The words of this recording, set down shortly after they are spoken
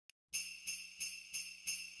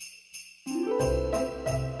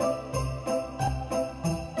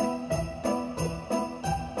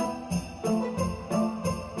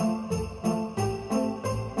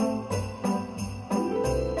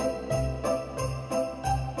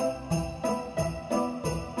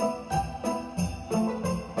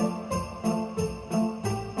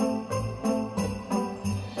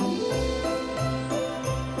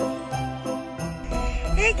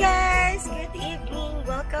Hi guys! Good evening!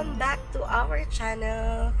 Welcome back to our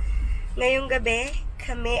channel. Ngayong gabi,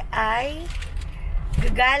 kami ay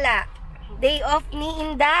gagala. Day off ni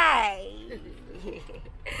Inday.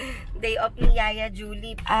 Day off ni Yaya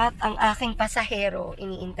Julie. At ang aking pasahero,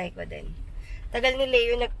 iniintay ko din. Tagal ni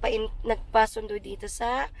Leo nagpasundo dito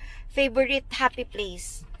sa favorite happy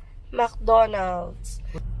place, McDonald's.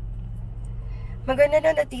 Maganda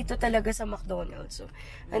na dito talaga sa McDonald's. So,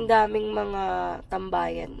 ang daming mga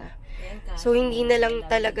tambayan na. So, hindi na lang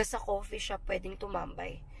talaga sa coffee shop pwedeng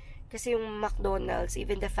tumambay. Kasi yung McDonald's,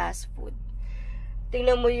 even the fast food.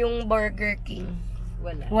 Tingnan mo yung Burger King.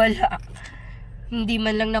 Wala. Hindi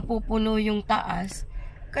man lang napupuno yung taas.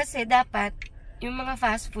 Kasi dapat, yung mga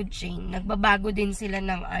fast food chain, nagbabago din sila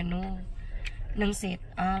ng ng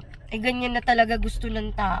setup. Ganyan na talaga gusto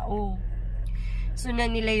ng tao.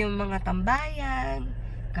 Sunan nila yung mga tambayan,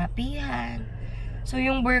 kapihan. So,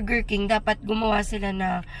 yung Burger King, dapat gumawa sila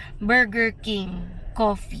na Burger King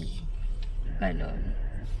Coffee. Ganon.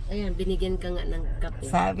 Ayan, binigyan ka nga ng kape.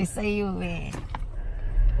 Sabi sa'yo eh.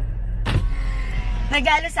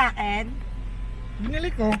 Regalo sa akin?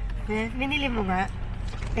 Binili ko. Binili mo nga.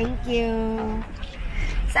 Thank you.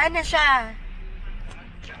 Saan na siya?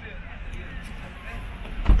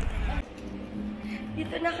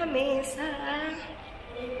 Dito na kami sa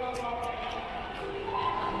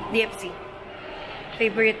DFC.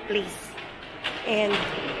 Favorite place. And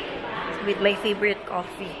with my favorite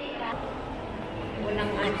coffee. Walang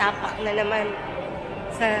tapak na naman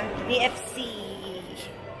sa DFC.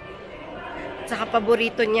 Saka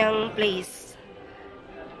paborito niyang place.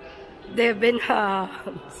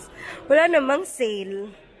 Debenhams. Wala namang sale.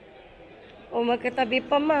 O magkatabi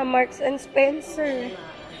pa Marks and Spencer.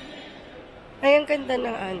 Ay, ang ganda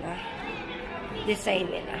ng design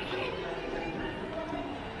nila.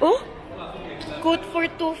 Oh! Coat for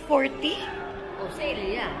 $240? Oh,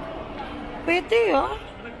 sale yan. Pwede, oh.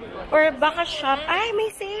 Or baka shop. Ay,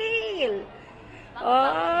 may sale!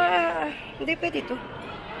 Hindi pwede to.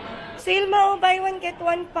 Sale mo, buy one, get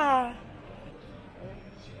one pa.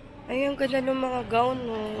 Ay, ang ganda ng mga gown,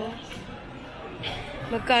 no.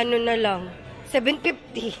 Magkano na lang?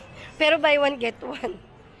 $750. Pero buy one, get one.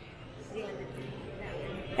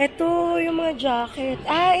 Ito yung mga jacket.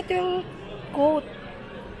 Ito yung coat.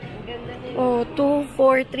 Oh, $2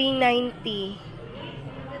 for $390.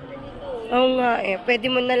 Oo nga eh. Pwede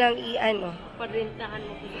mo na lang Parentahan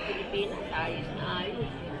mo sa Pilipinas. Ayos na ayos.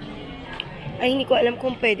 Ay, hindi ko alam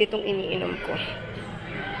kung pwede itong iniinom ko.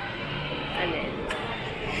 Ano?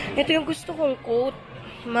 Ito yung gusto kong coat.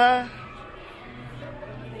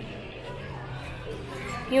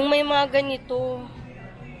 Yung may mga ganito.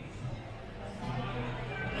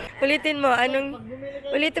 Ulitin mo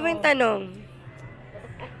yung tanong.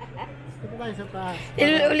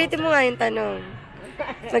 Ulitin mo nga yung tanong.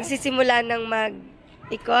 Magsisimula ng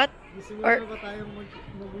mag-ikot? Or ba tayong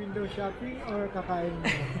mag-window shopping or kakain mo?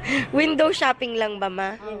 Window shopping lang ba,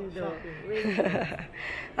 ma? Window.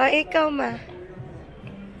 Ikaw, ma.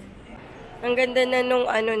 Ang ganda na nung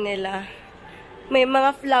nila. May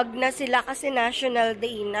mga flag na sila kasi National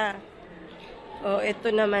Day na.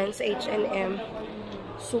 Ito naman sa H&M.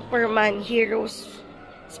 Superman, Heroes,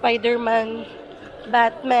 Spider-Man,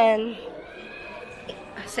 Batman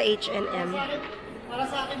sa H&M. Para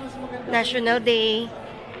sa akin, mas maganda. National Day.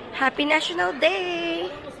 Happy National Day!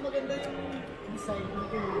 Mas maganda yung design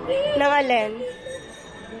nito. Nang alin?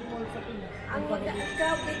 Ang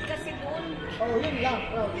crowded kasi doon. Oh, yun lang.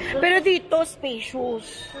 Pero dito,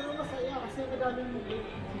 spacious. Pero masaya kasi nagaling mo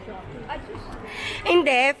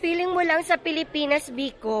Hindi, feeling mo lang sa Pilipinas,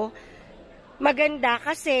 Biko, maganda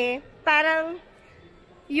kasi parang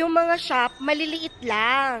yung mga shop maliliit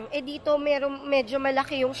lang. Dito medyo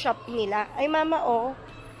malaki yung shop nila. Ay mama,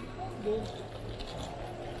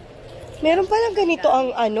 meron palang ganito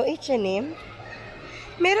ang H&M.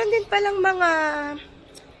 Meron din palang mga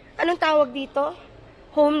anong tawag dito?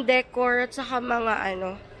 Home decor at saka mga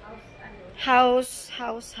house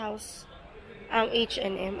ang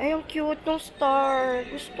H&M. Ay, ang cute ng star.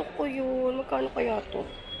 Gusto ko yun. Magkano kaya to?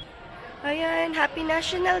 Ayan, Happy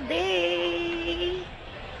National Day!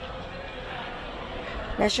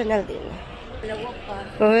 National Day. Dalawa pa.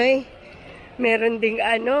 Uy, meron ding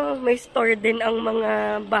may store din ang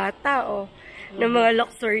mga bata, ng mga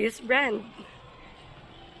luxurious brand.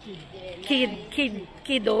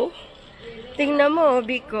 Kiddo. Tingnan mo,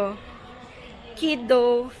 Biko.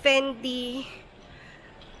 Kiddo, Fendi,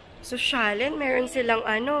 Socialen, meron silang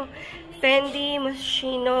Fendi,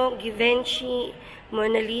 Moschino, Givenchy,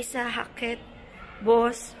 Mona Lisa, Hackett,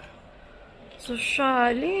 Boss,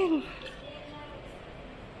 Socialen.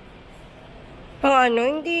 Pang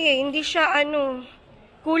hindi siya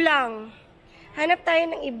Kulang. Hanap tayo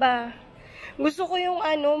ng iba. Gusto ko yung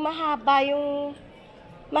ano, mahaba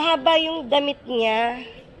yung damit niya.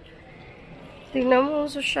 Tingnan mo,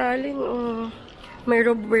 sosyalin. May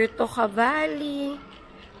Roberto Cavalli.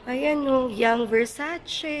 Ayan, Young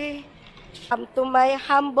Versace. To my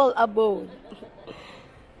humble abode.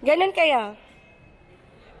 Ganun kaya?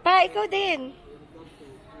 Pa, ikaw din.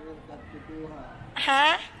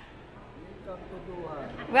 Ha?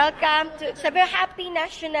 Welcome to, sabi, Happy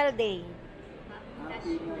National Day.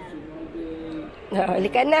 Happy National Day.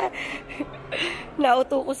 Halika na.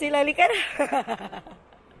 Nauto ko sila, halika na.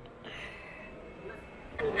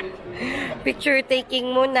 Picture taking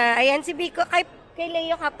muna. Ayan si Biko. Kay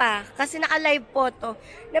Leo ka pa. Kasi naka-live photo.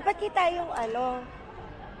 Dapat kita yung ano.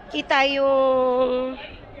 Kita yung...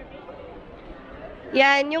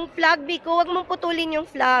 Yan, yung flag, Biko. Huwag mong putulin yung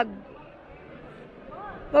flag.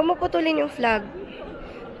 Huwag mong putulin yung flag.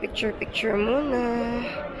 Picture muna.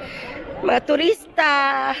 Mga turista.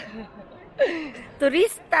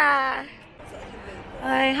 Turista.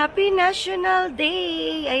 Ay, Happy National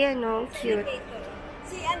Day. Ayan, cute.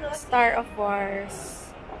 Star of Wars.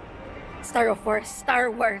 Star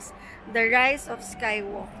Wars. The Rise of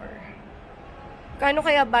Skywalker. Kano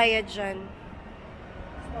kaya bayad dyan?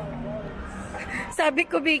 Sabi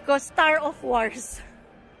ko, Biko, Star of Wars.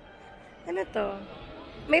 Ano to?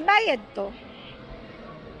 May bayad to.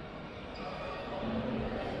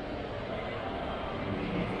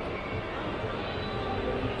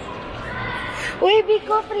 Uy,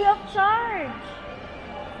 Biko, free of charge.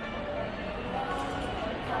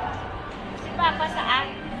 Si Papa saan?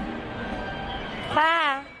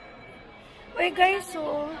 Pa. Uy, guys,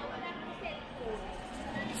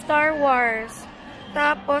 Star Wars.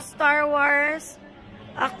 Tapos, Star Wars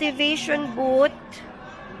activation booth,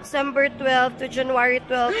 December 12 to January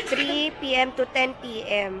 12, 3 p.m. to 10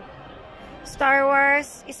 p.m. Star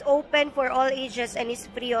Wars is open for all ages and is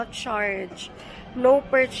free of charge. No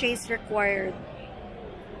purchase required.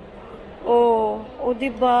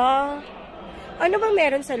 Diba? Ano bang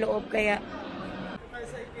meron sa loob kaya?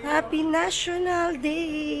 Happy National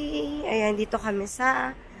Day! Ayan, dito kami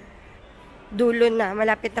sa dulo na.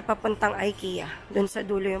 Malapit na papuntang IKEA. Doon sa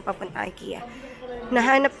dulo yung papuntang IKEA.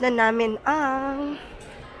 Nahanap na namin ang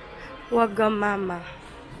Wagamama.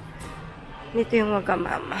 Dito yung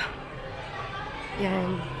Wagamama. Yan.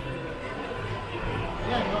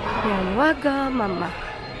 Yan, Wagamama.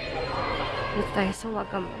 Dito tayo sa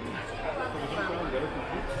Wagamama.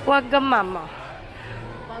 Wagamama.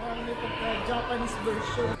 Parang may Japanese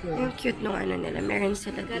version. Yung cute nung ano nila. Meron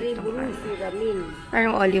sila dito.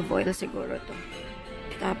 Parang olive oil siguro to.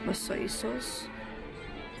 Tapos soy sauce.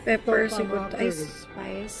 Pepper siguro to. Ay,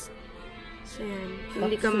 spice. So yan. Kung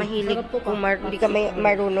hindi ka mahilig, kung hindi ka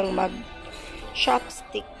marunong mag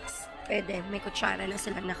chopsticks, pwede. May kutsara na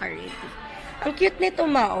silang naka-ready. Ang cute nito,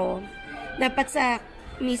 Mao. Dapat sa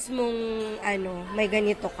mismong, may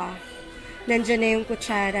ganito ka. Nandiyan na yung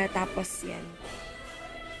kutsara, tapos yan.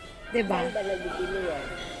 Diba?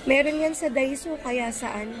 Meron yan sa Daiso, kaya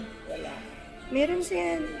saan? Meron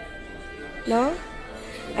siyan. No?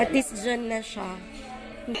 At least dyan na siya.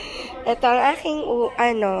 Ito ang aking,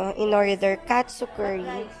 in-order, Katsu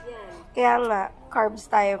curry. Kaya nga, carbs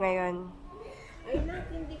tayo ngayon.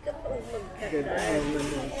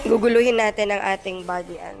 Guguluhin natin ang ating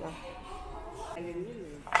body,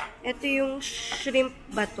 Ito yung shrimp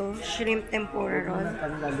ba to? Shrimp tempura roll.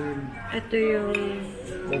 Ito yung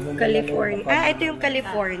California. Ito yung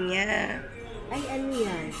California. Ay, ano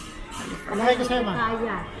yan? Kumain ka sa'yo, ma?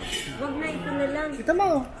 Kaya. Wag na ito na lang. Ito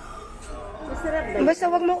mo. Masarap ba? Basta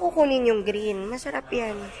wag mo kukunin yung green. Masarap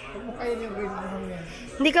yan. Huwag mo kain yung green mo yan.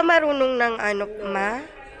 Hindi ka marunong ng ma?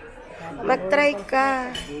 Mag-try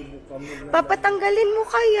ka. Papatanggalin mo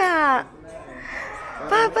kaya.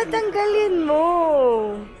 Papatanggalin mo.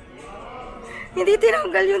 Hindi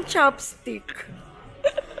tinanggal yung chopstick.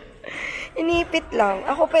 Inipit lang.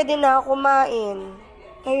 Ako pwede na kumain.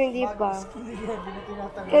 Kayo hindi pa.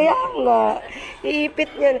 Kaya nga. Iipit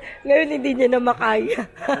niya. Ngayon hindi niya na makaya.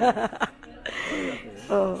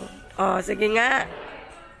 Sige nga.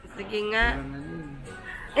 Sige nga.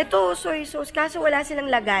 Ito, soy sauce. Kaso wala silang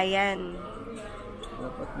lagayan.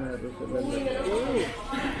 Dapat meron sa lalagyan.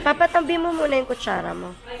 Papatambi mo muna yung kutsara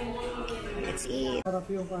mo. Let's eat. Sarap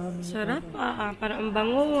yung kahamin. Sarap parang ang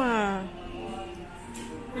bango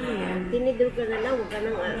Ayan. Tinidor ka na lang. Huwag ka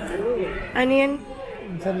nang Ano yan?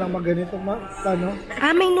 Minsan lang maganito,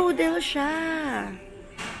 May noodle siya.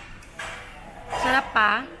 Sarap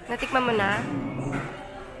pa. Natikman mo na.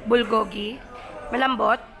 Bulgogi.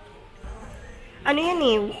 Malambot. Ano yan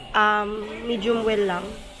medium well lang.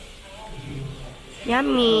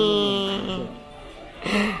 Yummy.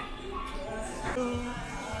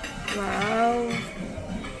 Wow.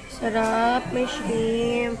 Sarap. May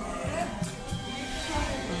shrimp.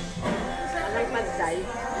 Parang pad thai.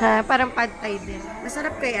 Ha, parang pad thai din.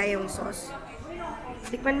 Masarap kaya yung sauce.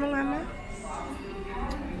 Tikman mo nga, ma.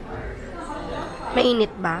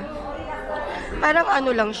 Mainit ba? Parang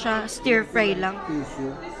ano lang siya, stir fry lang.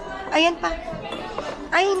 Ayan pa.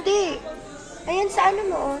 Ay, hindi. Ayan sa ano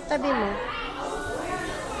mo, oh, tabi mo.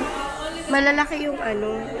 Malalaki yung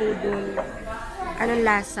ano, udon. Anong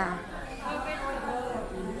lasa?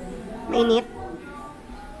 Mainit?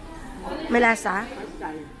 Malasa?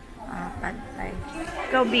 Ah, pad thai.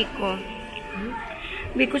 Ikaw, Biko.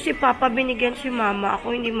 Biko, si Papa binigyan si Mama.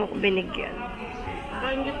 Ako hindi mo ko binigyan.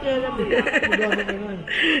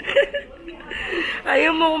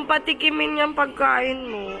 Ayaw mo kung patikimin yung pagkain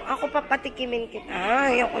mo. Ako pa patikimin kita.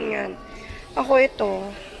 Ay, ako yan. Ako ito.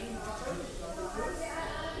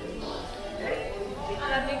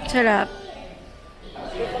 Sarap.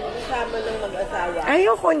 Kasama ng mag-asawa.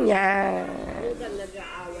 Ayoko niyan. Minsan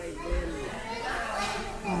nag-aaway din.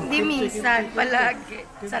 Hindi minsan. Palagi.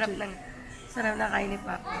 Sarap na kain ni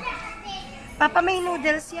Papa. Papa, may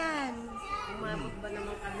noodles yan. Umabot ba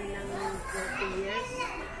naman kami ng 40 years?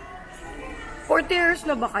 40 years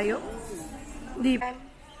na ba kayo? Hindi.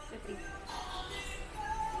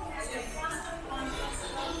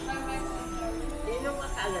 Sino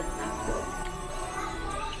makalag na?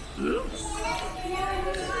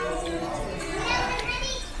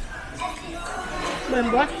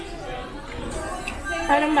 Member?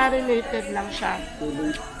 Parang marinated lang siya.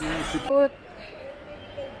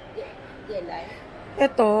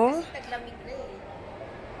 Ito?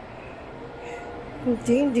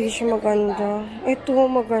 Hindi siya maganda. Ito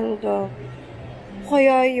maganda.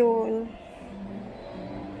 Kaya yun.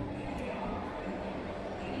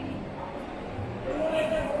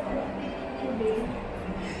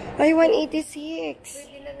 Ay, 186.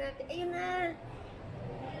 Pwede na natin. Ayun na.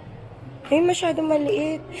 Ay, masyado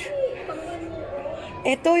maliit.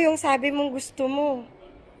 Ito yung sabi mong gusto mo.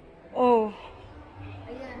 Oh.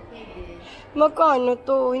 Ayan, pwede. Magkano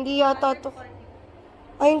to? Hindi yata to.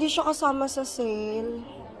 Ay, hindi siya kasama sa sale.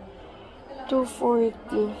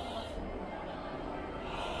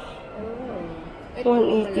 240.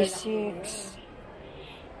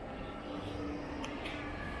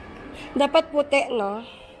 186. Dapat puti, no?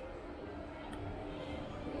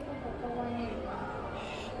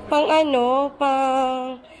 Pang ano,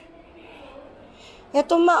 pang...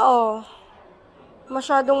 Ito oh.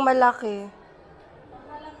 Masyadong malaki.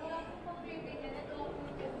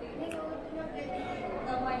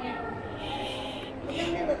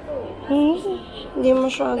 Hindi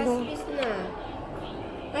masyado. Last piece na.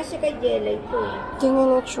 Kasi kay Jelay to.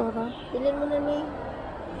 Tingnan yung tsura. Bilhin mo na ni.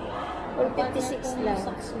 156 lang.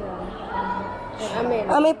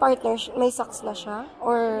 Amen. May partner, may socks na siya?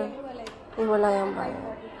 Or, wala yung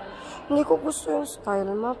bayan? Hindi ko gusto yung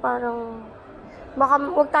style, ma. Parang, baka,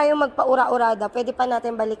 huwag tayong magpaura-urada. Pwede pa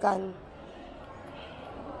natin balikan.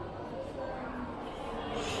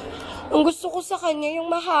 Ang gusto ko sa kanya,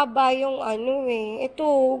 yung mahaba, yung ano eh.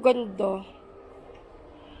 Ito, ganda.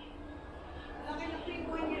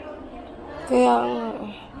 Kaya,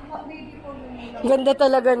 ganda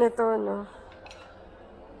talaga nito, no?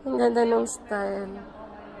 Ang ganda ng style.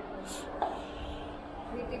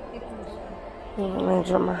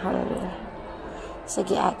 Medyo mahal na.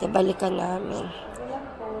 Sige ate, balikan namin.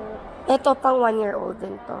 Ito, pang 1-year-old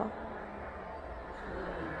din to.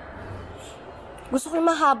 Gusto ko yung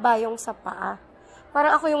mahaba yung sa paa.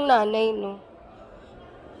 Parang ako yung nanay, no?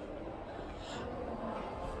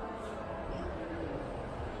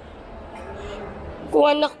 Kung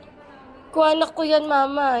anak ko yan,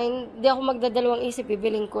 mama, hindi ako magdadalawang isip,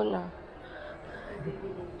 bibiling ko na.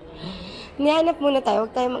 Nihanap muna tayo,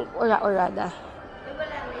 huwag tayo mag-ura-urada.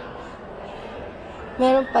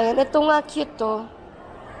 Meron pa yan. Ito nga cute, to.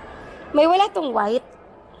 May wala tong white.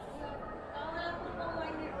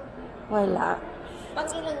 Wala. Pang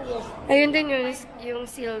ilang years? Ayun din yung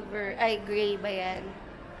silver. Ay, gray ba yan?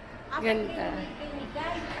 Ganda.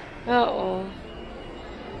 Oo.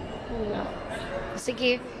 No.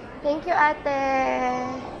 Sige. Thank you, ate.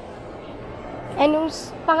 Anong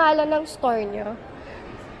pangalan ng store nyo?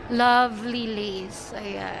 Lovely Lace.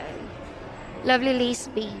 Ayan. Lovely Lace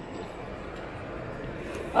Baby.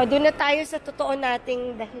 O, doon na tayo sa totoo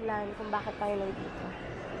nating dahilan kung bakit tayo nandito.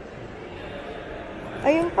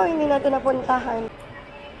 Ayun po, hindi natin napuntahan.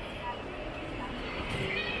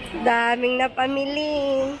 Daming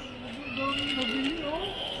napamili.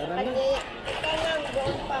 Ikaw lang,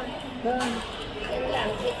 doon pa. Yan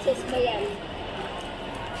lang, excess ba yan?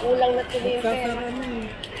 Kulang na tuloy yung pera.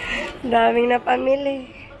 Daming na pamili.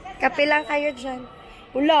 Kape lang kayo dyan.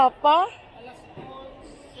 Wala pa?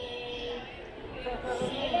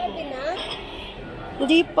 11 na?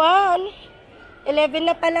 Hindi pa. 11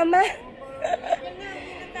 na pala, ma.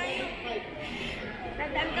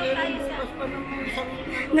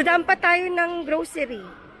 Nadaan pa tayo ng grocery.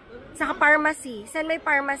 Saka pharmacy. Saan may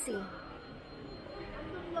pharmacy?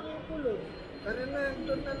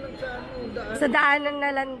 Sa daanan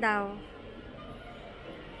na lang daw.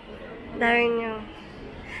 Dahil nyo.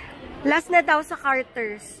 Last na daw sa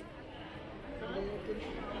Carter's.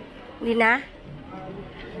 Hindi na?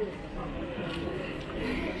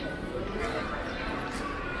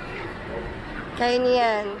 Kaya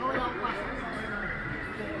niyan.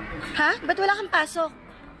 Ha? Ba't wala kang pasok?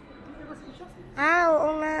 Ah, oo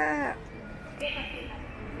nga.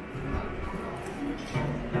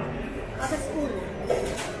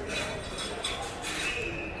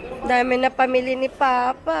 Dami na pamili ni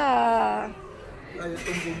Papa. Ayaw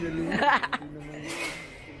itong bumili.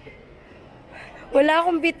 Wala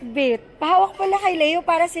akong bit-bit. Pahawak mo na kay Leo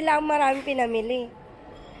para sila ang maraming pinamili.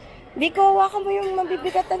 Biko, hawakan mo yung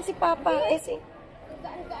mabibigatan si Papa.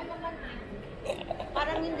 Gaan-gaan naman.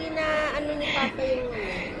 Parang hindi na ano ni Papa yung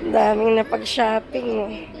Daming na pag-shopping.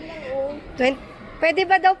 Pwede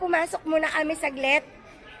ba daw pumasok muna kami saglit?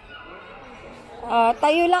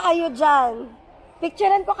 Tayo lang kayo dyan.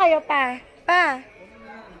 Picturean po kayo, Pa. Pa.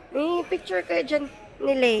 Picture kayo dyan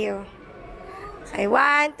ni Leo. Ay,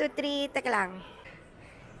 1, 2, 3. Teka lang.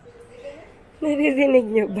 Naririnig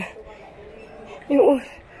nyo ba?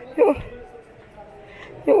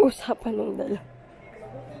 Yung usapan ng dalawa.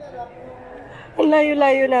 Ang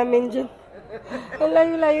layo-layo namin dyan. Ang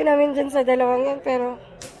layo-layo namin dyan sa dalawang yan, pero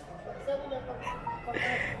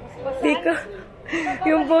Biko,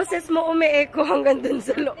 yung boses mo umi-echo hanggang dun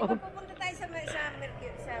sa loob. Pupunta tayo sa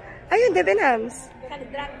Ayun, Debenhams. Sa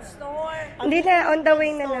drugstore. Hindi na, on the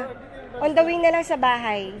way na lang. On the way na lang sa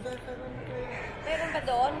bahay. Meron ba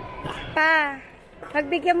doon? Pa,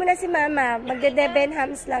 magbigyan mo na si Mama.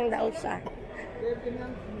 Magde-Debenhams lang daw siya.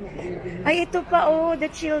 Ay, ito pa, oh, the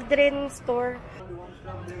children's store.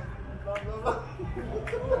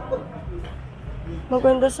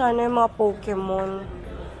 Maganda sana yung mga Pokemon.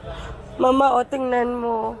 Mama, o, tingnan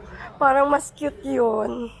mo. Parang mas cute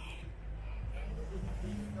yun.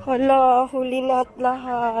 Hala, huli na at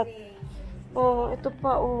lahat. Oh, ito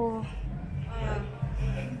pa, oh.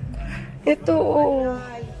 Ito, oh.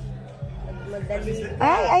 Madali.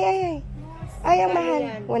 Ay, ang mahal.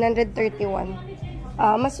 131.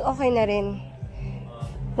 Mas okay na rin.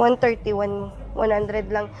 131. 100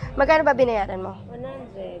 lang. Magkano ba binayaran mo?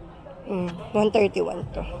 100. 131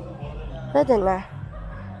 to. Pwede na.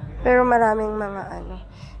 Pero maraming mga ano.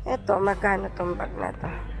 Ito, magkano tong bag na to?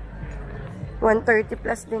 130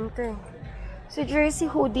 plus din to eh. Si jersey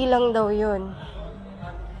hoodie lang daw yun.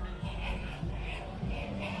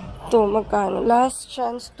 Ito, magkano? Last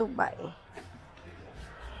chance to buy.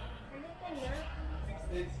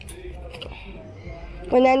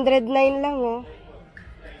 $109 lang, oh.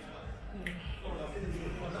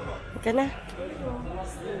 Ika na.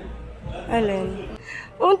 Alin?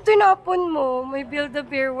 Ang tinapon mo, may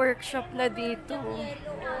Build-A-Bear workshop na dito.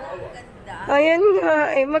 Ayan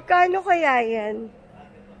nga, eh. Magkano kaya yan?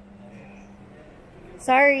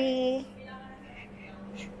 Sorry.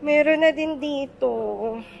 Meron na din dito.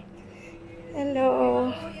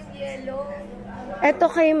 Hello.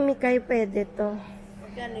 Eto kay Mikay, pwede to.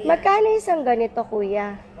 Magkano isang ganito,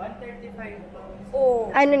 kuya? 135.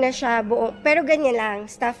 Oh. Ano na siya, buo. Pero ganyan lang,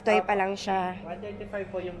 stuffed toy pa lang siya.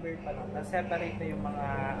 135 po yung bear pa lang. Na-separate na yung mga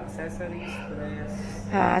accessories, dress.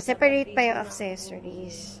 Separate pa yung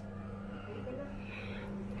accessories.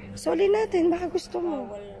 Soli natin, baka gusto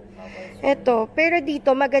mo. Eto, pero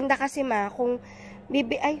dito, maganda kasi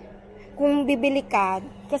kung bibili ka,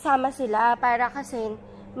 kasama sila, para kasi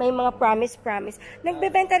may mga promise.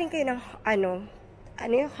 Nagbebenta rin kayo ng,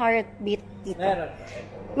 ano yung heartbeat dito? Meron.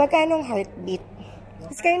 Magkano ang heartbeat?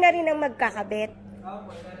 Tapos kayo na rin ang magkakabit.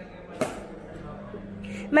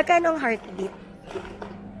 Magkano ang heartbeat?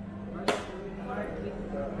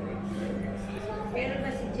 Meron na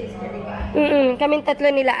si Jessica, di ba? Kaming tatlo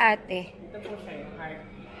nila ate. Ito po siya yung heart.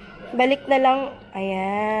 Balik na lang.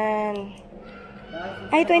 Ayan.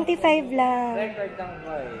 Ay, 25 lang. Record ng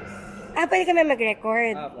voice. Pwede kami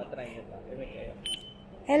mag-record. Patry nyo pa. Kayo.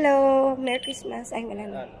 Hello, Merry Christmas. Ay, wala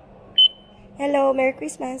na. Hello, Merry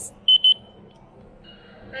Christmas.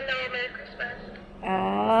 Hello, Merry Christmas.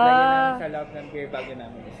 Lagyan namin sa loob ng beer bago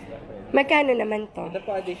namin isla. Magkano naman to? Ito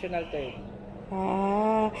po additional 30.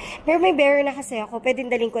 Pero may bear na kasi ako. Pwede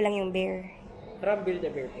daling ko lang yung bear. From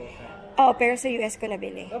Build-A-Bear po siya. Oo, pero sa US ko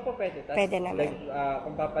nabili. Opo, pwede. Tas, Pwede naman. Like,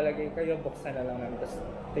 kung papalagay kayo, buksan na lang namin. Tapos,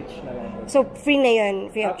 stitch na lang. So, free na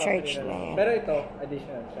yun. Free of Opo, charge free na yan. Pero ito,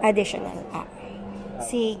 additional siya. Additional.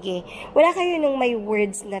 Sige. Wala kayo nung may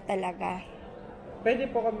words na talaga. Pwede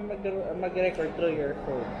po kami mag-record through your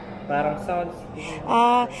phone. Parang sounds.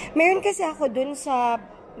 Meron kasi ako dun sa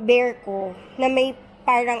bear ko na may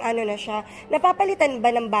parang ano na siya. Napapalitan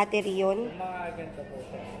ba ng battery yun? Yung mga ganito po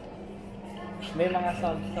siya. May mga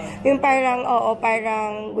sounds. Yung parang,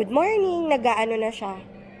 parang good morning, nag-ano na siya.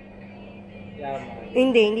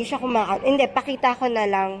 Hindi siya kumakain. Hindi, pakita ko na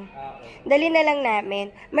lang. Okay. Dali na lang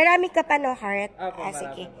namin. Marami ka pa no, heart?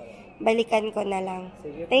 Sige. Balikan ko na lang.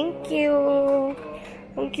 Sige Thank you.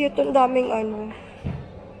 Ang cute, ang daming ano.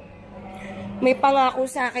 May pangako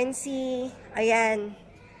sa akin si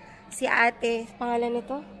ate. Pangalan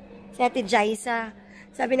nito? Si ate Jaisa.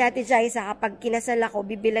 Sabi ni ate Jaisa, kapag kinasal ako,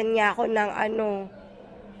 bibilan niya ako ng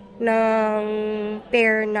ng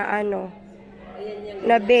pair na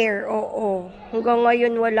na bear. Oo. Hanggang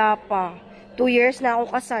ngayon wala pa. 2 years na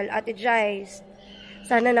ako kasal, ate Jais.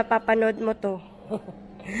 Sana napapanood mo to.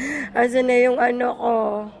 Asa na yung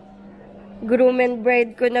ko, groom and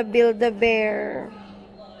bride ko na build a bear.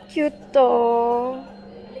 Cute to.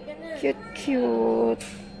 Cute.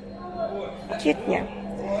 Cute niya.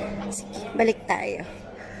 Sige, balik tayo.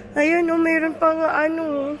 Ayun, mayroon pa nga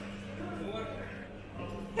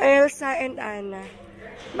Elsa and Anna.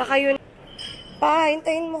 Baka yun. Pa,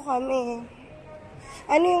 hintayin mo kami.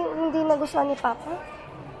 Ano yung hindi nagustuhan ni Papa?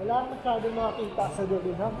 Wala masyado makakita sa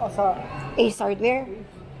Doha. Ace Hardware.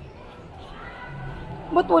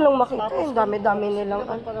 Ba't walang makita? Yung dami-dami nilang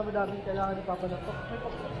Madaming kailangan ni Papa na to.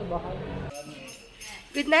 Sa bahay.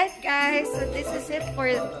 Good night, guys. So this is it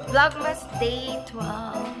for Vlogmas Day 12.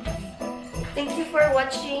 Thank you for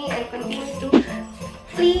watching and continue to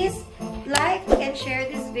please like and share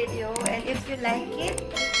this video. And if you like it,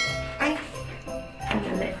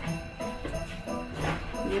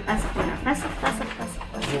 pasok na. Pasok.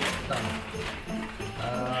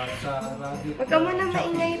 Huwag ka muna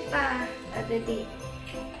maingay pa. Adali.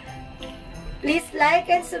 Please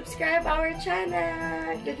like and subscribe our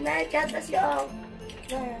channel. Good night. God bless you all.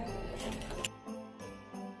 Yeah.